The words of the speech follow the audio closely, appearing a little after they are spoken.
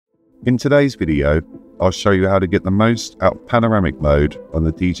In today's video, I'll show you how to get the most out of panoramic mode on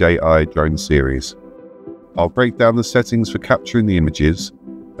the DJI Drone series. I'll break down the settings for capturing the images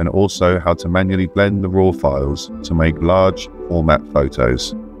and also how to manually blend the raw files to make large format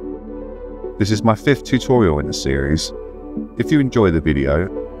photos. This is my 5th tutorial in the series. If you enjoy the video,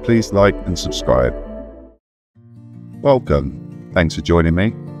 please like and subscribe. Welcome, thanks for joining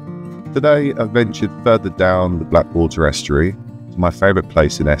me. Today I've ventured further down the Blackwater estuary to my favourite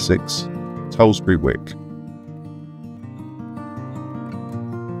place in Essex, Tollesbury Wick.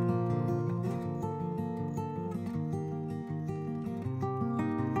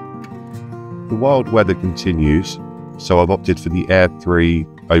 The wild weather continues, so I've opted for the Air 3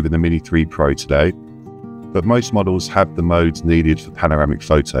 over the Mini 3 Pro today, but most models have the modes needed for panoramic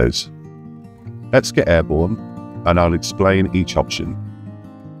photos. Let's get airborne, and I'll explain each option.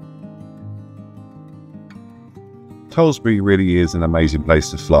 Tollesbury really is an amazing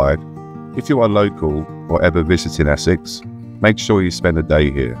place to fly. If you are local or ever visiting Essex, make sure you spend a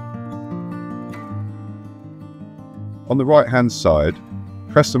day here. On the right hand side,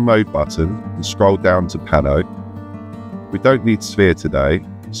 press the mode button and scroll down to Pano. We don't need sphere today,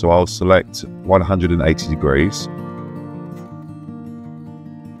 so I'll select 180 degrees.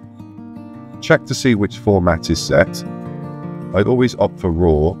 Check to see which format is set. I'd always opt for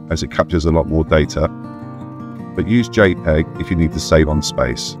RAW as it captures a lot more data, but use JPEG if you need to save on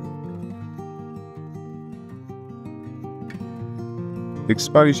space.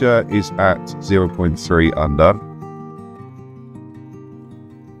 Exposure is at 0.3 under.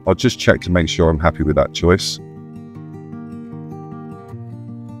 I'll just check to make sure I'm happy with that choice.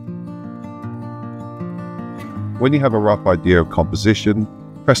 When you have a rough idea of composition,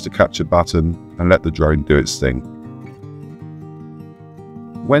 press the capture button and let the drone do its thing.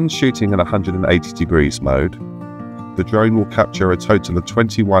 When shooting in 180 degrees mode, the drone will capture a total of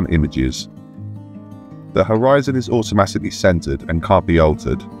 21 images. The horizon is automatically centered and can't be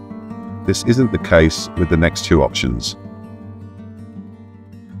altered. This isn't the case with the next two options.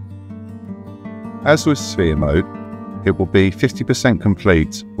 As with sphere mode, it will be 50%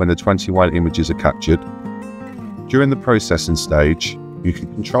 complete when the 21 images are captured. During the processing stage, you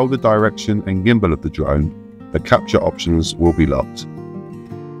can control the direction and gimbal of the drone. The capture options will be locked.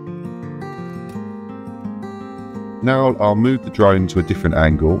 Now I'll move the drone to a different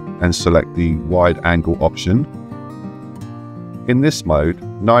angle and select the wide angle option. In this mode,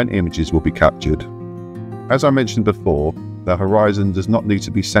 9 images will be captured. As I mentioned before, the horizon does not need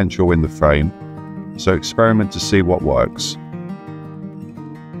to be central in the frame, so experiment to see what works.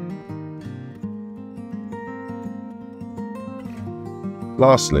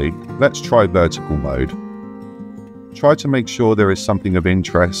 Lastly, let's try vertical mode. Try to make sure there is something of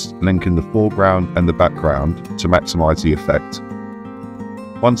interest linking the foreground and the background to maximize the effect.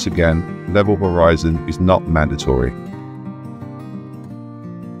 Once again, level horizon is not mandatory.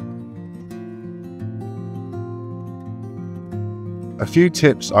 A few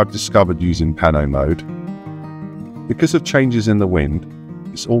tips I've discovered using Pano mode. Because of changes in the wind,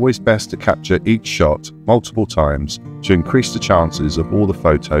 it's always best to capture each shot multiple times to increase the chances of all the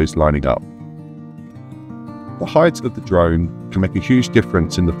photos lining up. The height of the drone can make a huge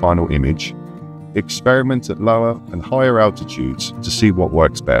difference in the final image. Experiment at lower and higher altitudes to see what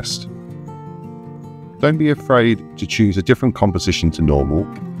works best. Don't be afraid to choose a different composition to normal.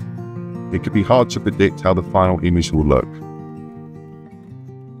 It can be hard to predict how the final image will look.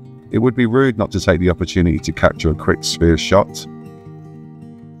 It would be rude not to take the opportunity to capture a quick sphere shot.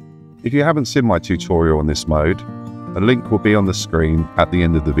 If you haven't seen my tutorial on this mode, a link will be on the screen at the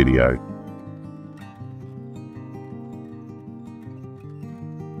end of the video.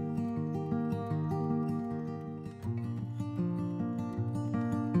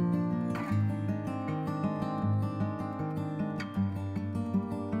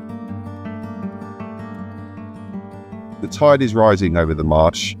 The tide is rising over the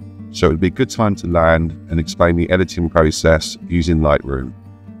marsh, so it would be a good time to land and explain the editing process using Lightroom.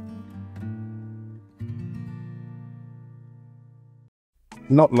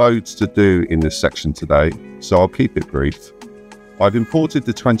 Not loads to do in this section today, so I'll keep it brief. I've imported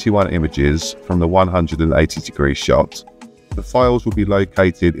the 21 images from the 180 degree shot. The files will be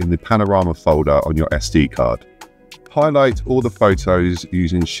located in the panorama folder on your SD card. Highlight all the photos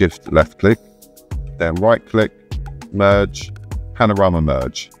using Shift left click, then right click, merge, panorama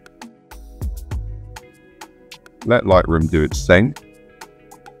merge. Let Lightroom do its thing.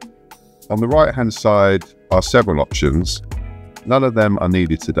 On the right hand side are several options. None of them are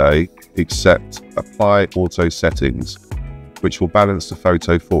needed today except apply auto settings, which will balance the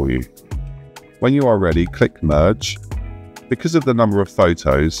photo for you. When you are ready, click merge. Because of the number of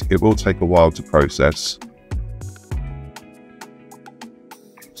photos, it will take a while to process.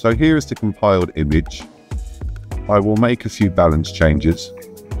 So here is the compiled image. I will make a few balance changes.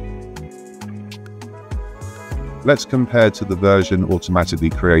 Let's compare to the version automatically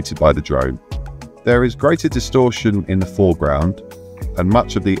created by the drone. There is greater distortion in the foreground, and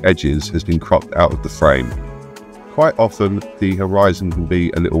much of the edges has been cropped out of the frame. Quite often, the horizon can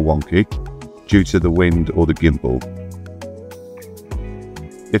be a little wonky due to the wind or the gimbal.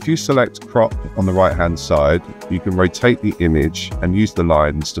 If you select crop on the right hand side, you can rotate the image and use the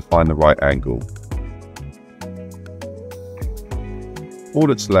lines to find the right angle. All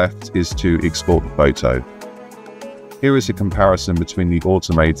that's left is to export the photo. Here is a comparison between the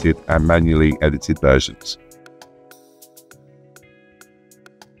automated and manually edited versions.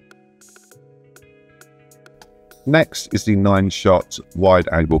 Next is the 9-shot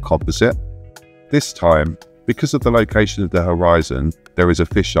wide-angle composite. This time, because of the location of the horizon, there is a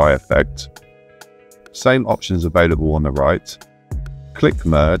fisheye effect. Same options available on the right. Click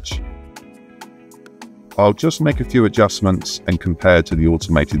Merge. I'll just make a few adjustments and compare to the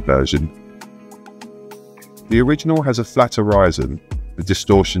automated version. The original has a flat horizon with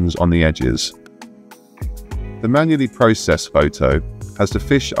distortions on the edges. The manually processed photo has the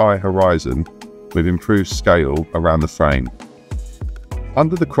fisheye horizon with improved scale around the frame.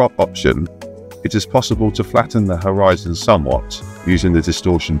 Under the crop option, it is possible to flatten the horizon somewhat using the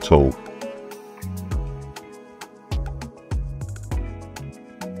distortion tool.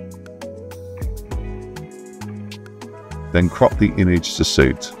 Then crop the image to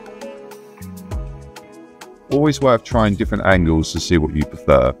suit. Always worth trying different angles to see what you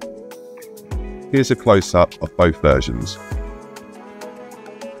prefer. Here's a close-up of both versions.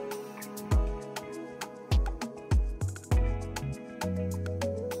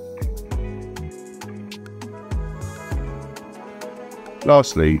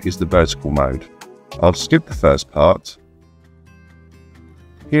 Lastly is the vertical mode. I'll skip the first part.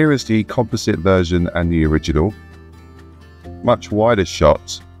 Here is the composite version and the original. Much wider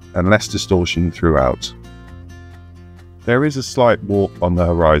shots and less distortion throughout. There is a slight warp on the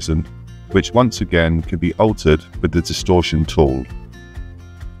horizon, which once again can be altered with the distortion tool.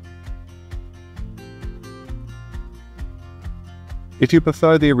 If you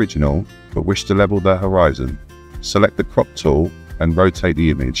prefer the original, but wish to level the horizon, select the crop tool and rotate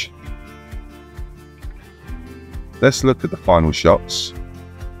the image. Let's look at the final shots.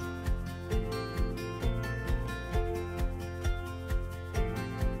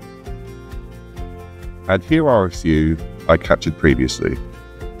 And here are a few I captured previously.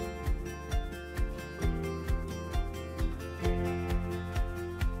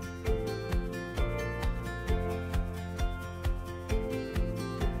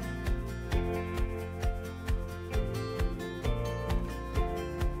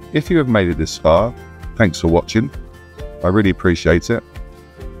 If you have made it this far, thanks for watching. I really appreciate it.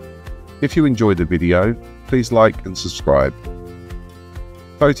 If you enjoyed the video, please like and subscribe.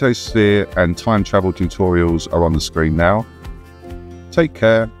 Photosphere and time travel tutorials are on the screen now. Take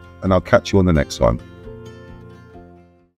care, and I'll catch you on the next one.